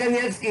רב חיים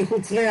קניבסקי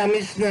חוץ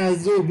מהמשנה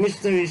הזו,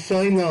 משנה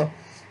ראשונו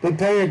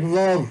בפרק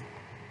ווב,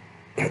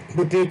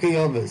 בפרקי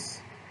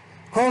אובס?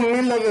 כל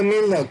מילה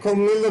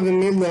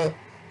ומילה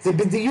זה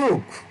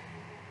בדיוק.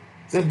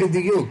 זה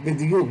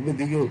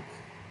בדיוק.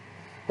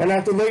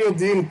 ואנחנו לא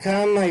יודעים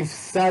כמה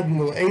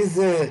הפסדנו,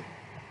 איזה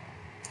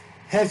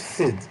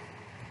הפסד.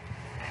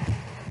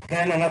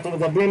 כן, אנחנו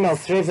מדברים על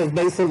שריפת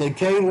בית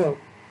אלוקינו.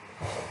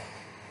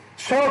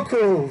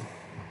 שוקו,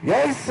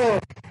 יוסף.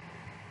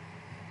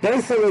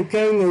 בית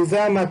אלוקינו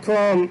זה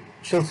המקום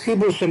של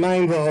חיבור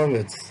שמיים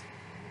ואורץ.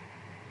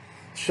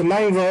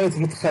 שמיים ואורץ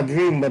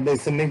מתחברים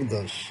בבית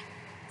המקדש.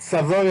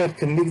 צבורך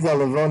כמגדל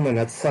לבונן,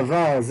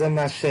 הצוואר זה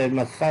מה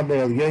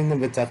שמחבר עליונים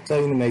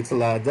ותחתונים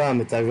אצל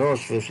האדם, את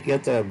הראש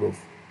ויתר הגוף.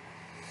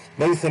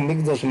 בית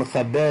המקדש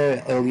מחבר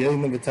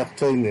עליונים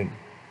ותחתונים.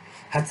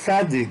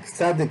 הצדיק,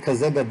 צדיק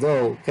כזה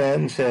גדול,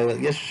 כן,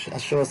 שיש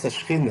השורס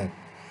השכינה,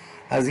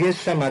 אז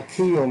יש שם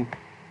קיום,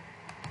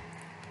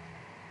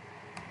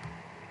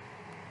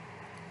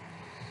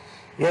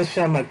 יש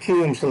שם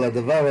קיום של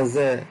הדבר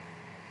הזה,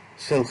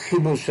 של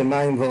חיבור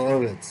שמיים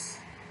ואורץ.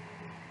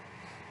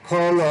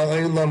 כל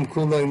העולם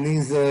כולו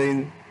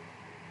ניזוין,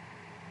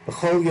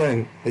 בכל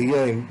יום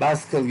ויום,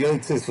 בסקל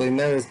יוצס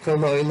ואומרת,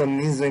 כל העולם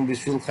ניזוין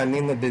בשביל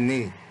חנינה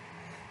בני.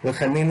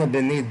 וחנינה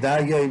בני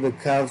דיי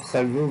בקו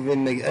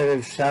חרובין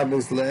מערב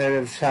שבס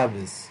לערב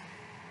שבס.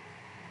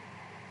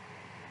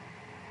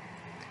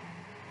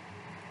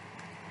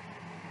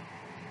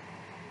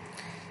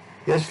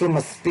 יש לו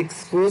מספיק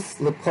זכות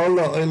לכל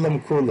העולם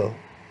כולו,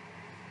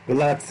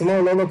 ולעצמו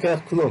לא לוקח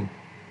כלום.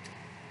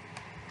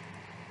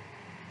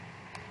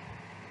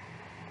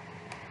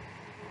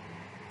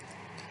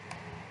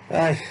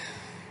 אז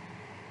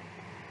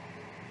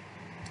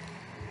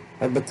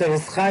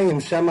בתרס חיים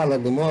שם על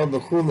הגמור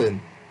בחולין,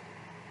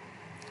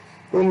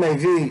 הוא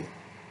מביא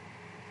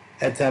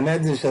את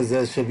המדרש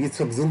הזה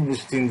שיצחק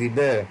זילברשטיין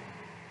דיבר.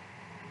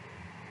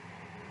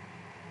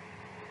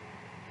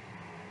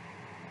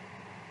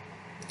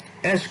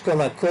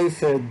 אשכול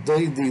הכופר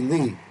דוידי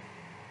לי,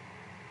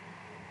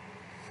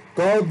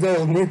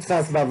 גודל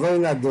נתפס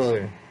בעוון הדור.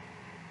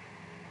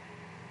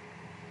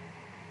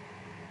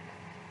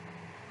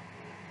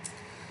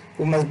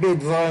 הוא מסביר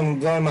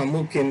דברים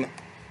עמוקים,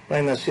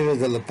 אולי נשאיר את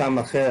זה לפעם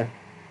אחר.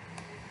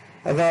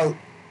 אבל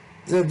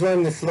זה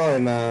דברים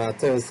נפלאים,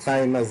 התרס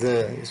חיים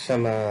הזה, יש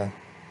שם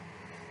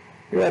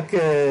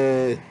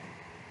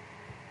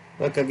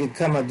רק אגיד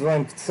כמה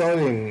דברים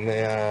קצרים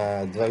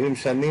מהדברים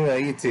שאני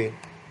ראיתי.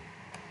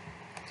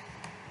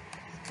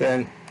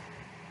 כן,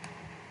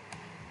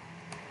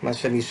 מה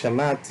שאני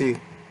שמעתי.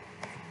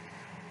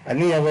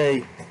 אני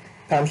הרי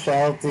פעם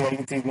שאלתי,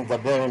 הייתי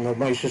מדבר עם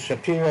מוישה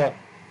שפירא,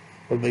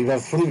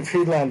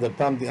 פרידלנדר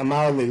פעם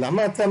אמר לי,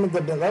 למה אתה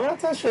מדבר, למה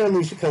אתה שואל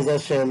לי כזה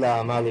שאלה?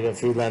 אמר לי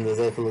פרידלנדר,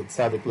 זה יכול להיות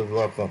צדיק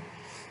לבלוקו.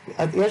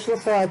 יש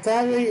לך,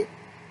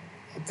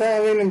 אתה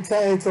הרי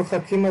נמצא אצל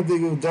חכימא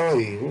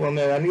דיודוי, הוא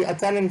אומר,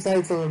 אתה נמצא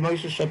אצל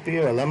מוישה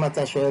שפירא, למה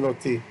אתה שואל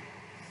אותי?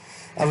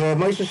 אבל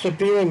מוישה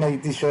שפירא, אם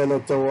הייתי שואל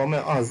אותו, הוא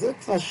אומר, זה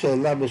כבר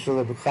שאלה בשביל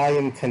רב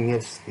חיים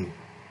קניבסקי.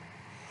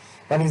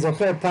 ואני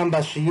זוכר פעם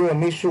בשיעור,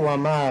 מישהו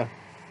אמר,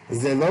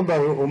 זה לא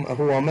ברור,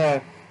 הוא אומר,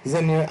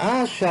 זה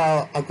נראה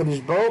שהקדוש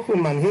ברוך הוא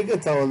מנהיג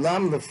את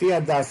העולם לפי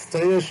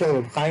הדסתרא של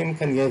רב חיים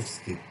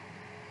קניבסקי.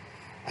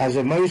 אז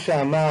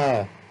מוישה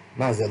אמר,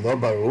 מה, זה לא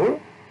ברור?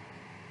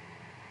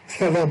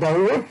 זה לא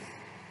ברור?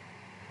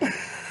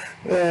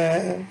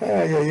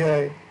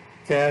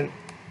 כן.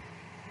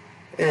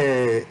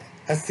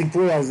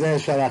 הסיפור הזה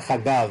של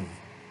החגב,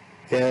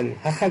 כן,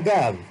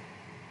 החגב,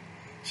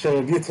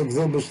 שרב יצחק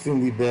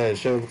זילברשטיין דיבר,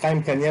 שרב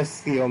חיים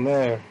קניבסקי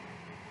אומר,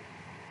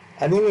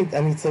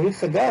 אני צריך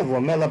חגב, הוא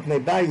אומר לבני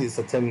בייס,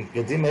 אתם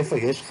יודעים איפה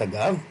יש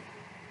חגב?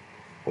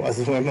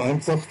 אז הם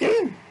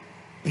צוחקים,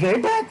 בני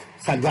ברק,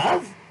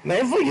 חגב?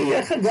 מאיפה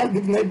יהיה חגב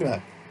בבני ברק?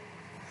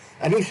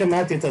 אני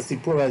שמעתי את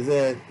הסיפור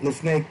הזה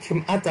לפני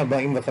כמעט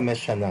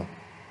 45 שנה.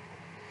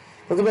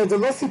 זאת אומרת, זה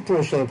לא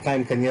סיפור של רב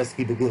חיים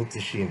קניבסקי בגיל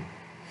 90.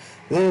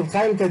 זה רב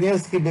חיים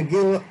קניבסקי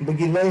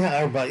בגילי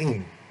ה-40.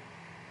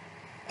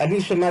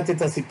 אני שמעתי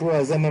את הסיפור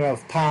הזה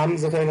מרב פעם,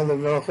 זוכר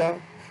לברכה,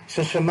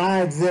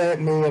 ששמע את זה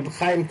מרב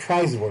חיים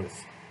קרייזוורת.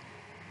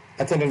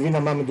 אתה מבין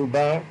על מה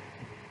מדובר?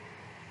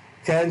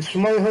 כן,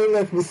 שמו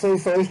הולך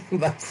בספר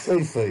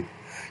ובספר,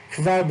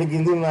 כבר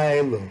בגילים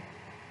האלו.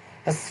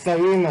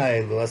 הספרים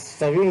האלו,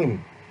 הספרים,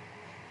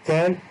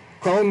 כן?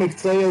 כל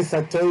מקצועי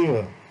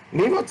סטוירו.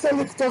 מי רוצה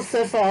לכתוב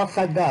ספר על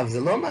חגב? זה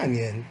לא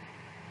מעניין,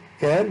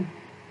 כן?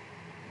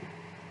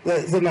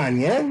 זה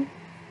מעניין?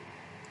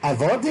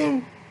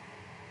 עבודים?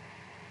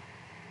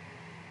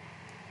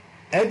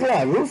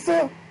 עגלה ערופה?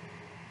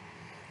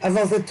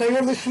 אבל זה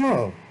תויר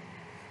לשמו.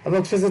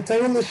 אבל כשזה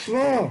תויר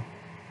לשמו,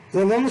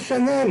 זה לא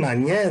משנה,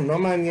 מעניין, לא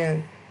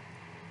מעניין.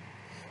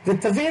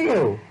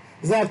 ותבינו,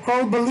 זה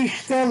הכל בלי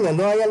שתלה,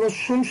 לא היה לו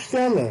שום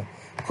שתלה.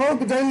 כל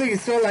גדולי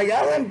ישראל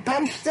היה להם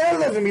פעם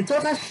שתלה,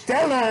 ומתוך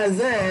השתלה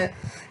הזה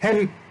הם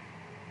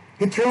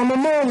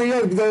התרוממו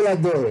להיות גדול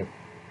הדור.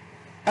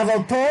 אבל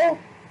פה,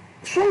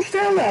 שום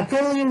שתלה,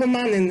 הכל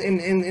למען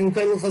עם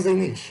כל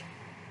חזון איש.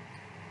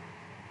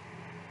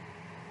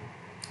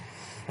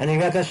 אני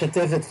רק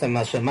אשתף אתכם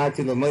מה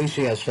שאמרתי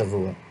למוישה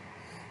השבוע.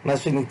 מה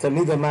שאני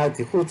תמיד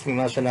אמרתי, חוץ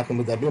ממה שאנחנו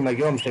מדברים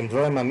היום, שהם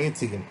דברים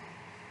אמיתיים,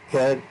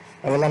 כן?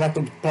 אבל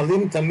אנחנו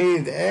מתפלאים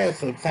תמיד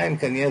איך רב חיים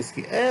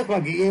קניבסקי, איך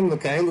מגיעים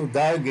לכאלו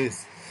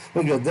דרגס,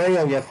 הוא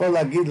יודע, הוא יכול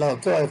להגיד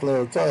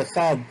לאותו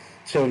אחד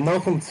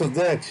שנחום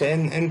צודק,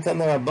 שאין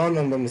תנו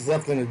רבונן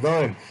במזרח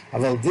לנדורים,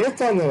 אבל דיר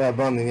תנו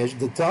רבונן יש,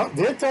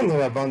 דיר תנו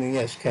רבונן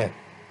יש, כן,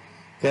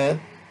 כן?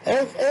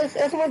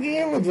 איך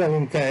מגיעים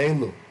לדברים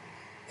כאלו,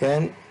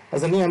 כן?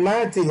 אז אני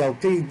אמרתי על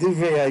פי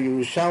דברי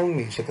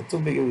הירושלמי,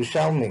 שכתוב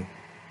בירושלמי,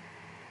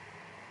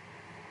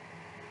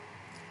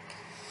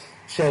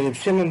 שרב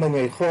שמעון בן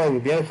יוחאי,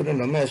 רבי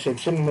יוחנן אומר שרב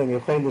שמעון בן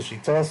יוחאי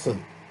לשיטוסו.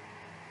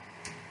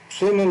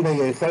 שמעון בן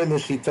יוחאי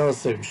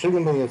לשיטוסו.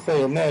 שמעון בן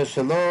יוחאי אומר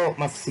שלא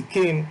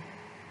מפסיקים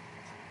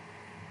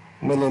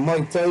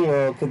מלומד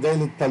תורה כדי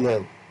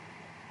להתפלל.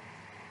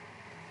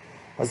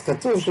 אז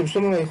כתוב שרב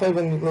שמעון בן יוחאי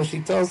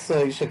לשיטוסו,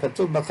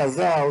 שכתוב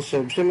בחז"ל,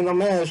 שרב שמעון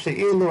אומר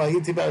שאילו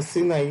הייתי בהר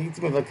סיני,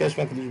 הייתי מבקש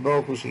מהקדוש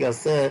ברוך הוא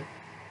שיעשה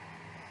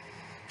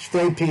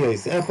שתי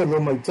פייס, אחד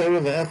ללמוד תורה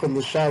ואחד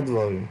לשאר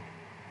דברים.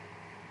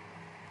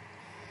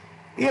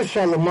 אי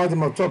אפשר ללמוד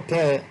עם אותו פה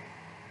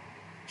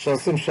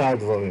שעושים שאר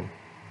דברים.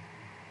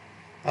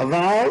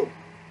 אבל,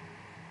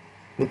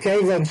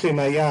 מכיוון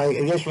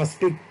שיש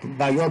מספיק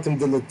בעיות עם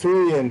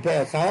דלטוריה עם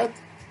פה אחד,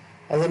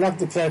 אז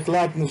אנחנו כבר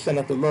החלטנו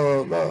שאנחנו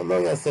לא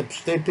יעשה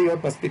שתי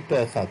פיות, מספיק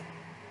פה אחד.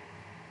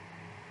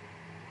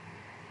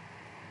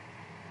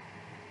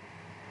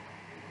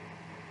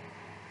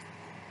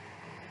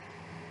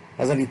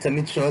 אז אני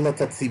תמיד שואל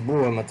את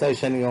הציבור, מתי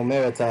שאני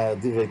אומר את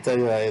הדברי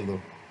תורה האלו.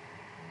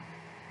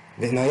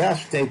 ואם היה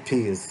שתי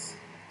פייס,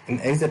 עם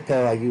איזה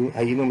פה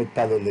היינו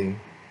מתפללים.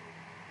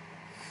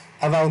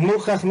 אבל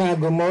מוכח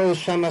מהגמרא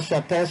שמה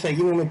שהפה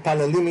שהיינו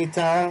מתפללים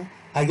איתה,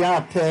 היה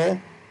הפה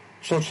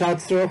של שאר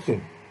צרוכים.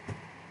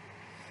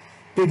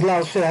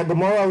 בגלל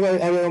שהגמרא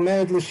הרי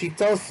אומרת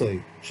לשיטוסי,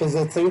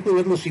 שזה צריך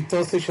להיות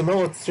לשיטוסי שלא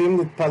רוצים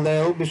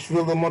להתפלל בשביל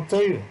ללמוד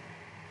תורה.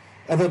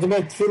 אבל זאת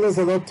אומרת, תפילה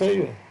זה לא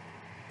תורה.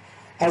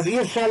 אז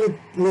אי אפשר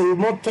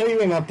ללמוד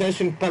תורה עם הפה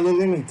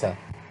שמתפללים איתה.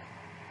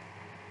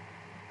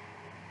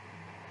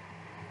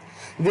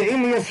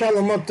 ואם אי אפשר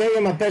ללמוד תורה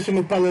עם הפה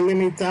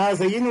שמתפללים איתה,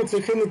 אז היינו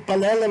צריכים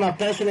להתפלל עם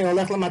הפה שאני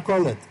הולך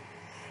למכולת.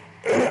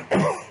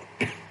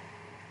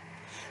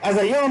 אז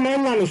היום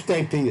אין לנו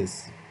שתי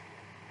פייס.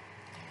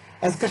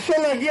 אז קשה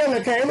להגיע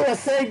לכאלו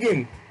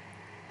הישגים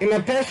עם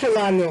הפה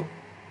שלנו,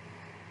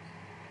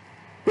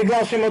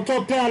 בגלל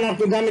שמאותו פה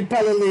אנחנו גם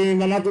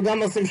מתפללים, ואנחנו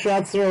גם עושים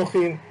שעת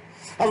צרוכים.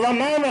 אבל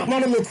מה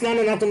רחמנא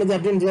ליצלן אנחנו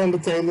מדברים דברים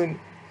בטלים?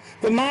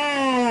 ומה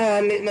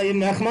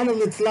רחמנא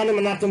ליצלן אם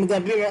אנחנו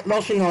מדברים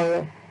לא שנורא?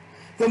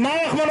 ומה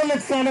רחמנא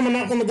ליצלן אם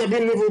אנחנו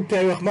מדברים ניבול פה,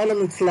 רחמנא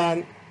ליצלן?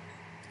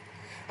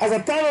 אז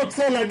אתה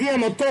רוצה להגיע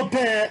מאותו פה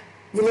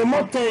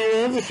וללמוד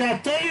תורה,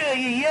 ושהתורה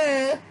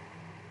יהיה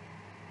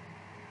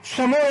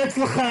שמור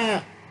אצלך,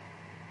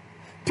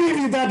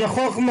 פיו ידע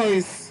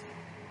בחוכמוס.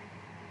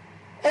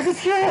 איך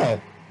אפשר?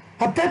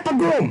 הפה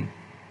פגום,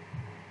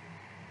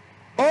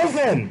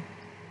 אוזן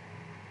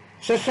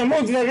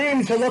ששמעו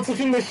דברים שלא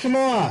צריכים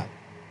לשמוע,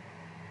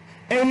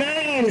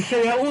 עיניים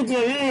שראו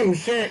דברים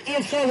שאי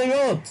אפשר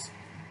לראות.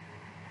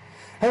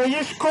 אבל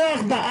יש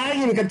כוח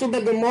בעין, כתוב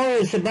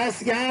בגמרא,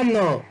 שבאס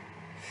יענו,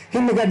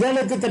 היא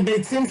מגדלת את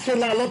הביצים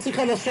שלה, לא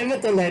צריכה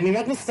לשבת עליהם, היא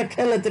רק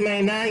מסתכלת עם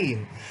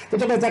העיניים.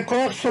 זאת אומרת,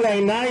 הכוח של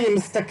העיניים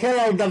מסתכל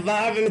על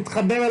דבר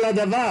ומתחבר על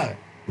הדבר.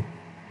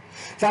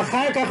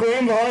 ואחר כך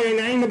רואים ואור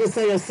עיניים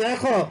בבשר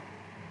יוסכו,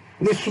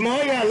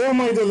 לשמוע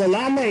ללמוד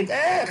וללמד,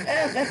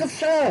 איך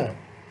אפשר?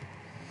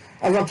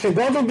 אבל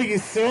כשגודל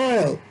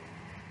בישראל,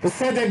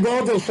 בסדר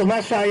גודל של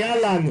מה שהיה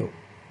לנו,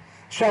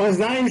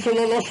 שהאוזניים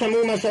שלו לא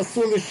שמעו מה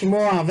שאסור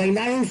לשמוע,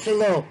 והעיניים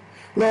שלו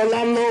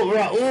לעולם לא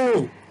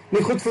ראו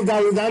מחוץ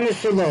לדלדמה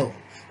שלו,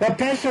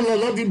 והפה שלו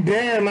לא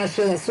דיבר מה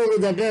שאסור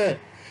לדבר,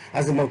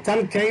 אז עם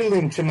אותם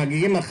כלים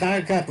כשמגיעים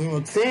אחר כך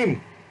ורוצים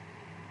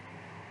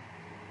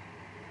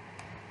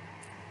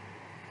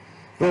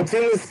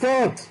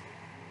לזכות,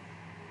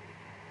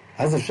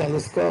 אז אפשר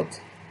לזכות.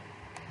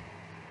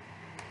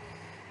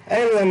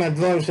 אלו הם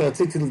הדברים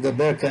שרציתי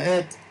לדבר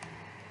כעת.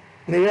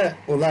 נראה,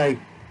 אולי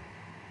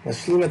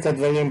נשלים את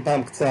הדברים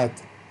פעם קצת,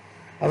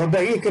 אבל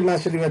בעיקר מה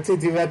שאני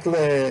רציתי רק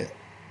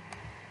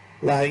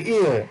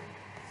להעיר,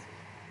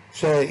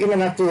 שאם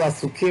אנחנו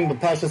עסוקים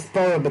בפרשת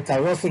פורר,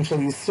 בתרוסים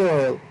של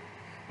ישראל,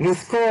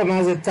 נזכור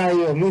מה זה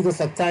תייר,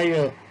 מידוס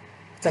התייר,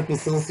 קצת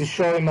מסילוס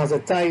ישורים מה זה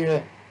תייר,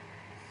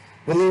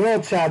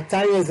 ולראות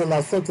שהתייר זה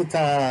לעשות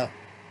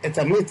את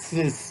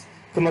המצווס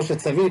כמו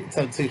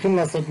שצריכים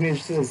לעשות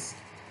מצווס,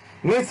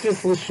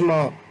 מצווס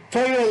לשמו,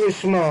 תייר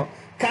לשמו,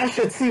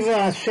 כאשר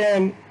ציווה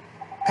השם,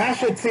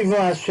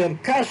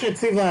 כאשר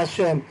ציווה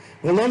השם,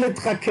 ולא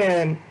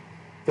להתחכם,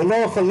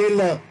 ולא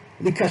חלילה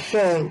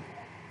להיקשר,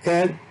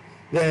 כן?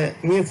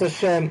 ונרצה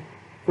השם,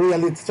 הוא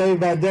יליצטוי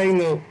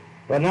בעדינו,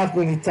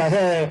 ואנחנו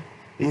נטהר,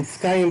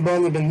 ויצקיים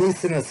בנו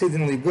בניסן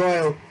עשידן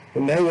לגואל,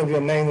 ומערב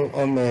ימינו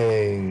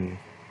אמן.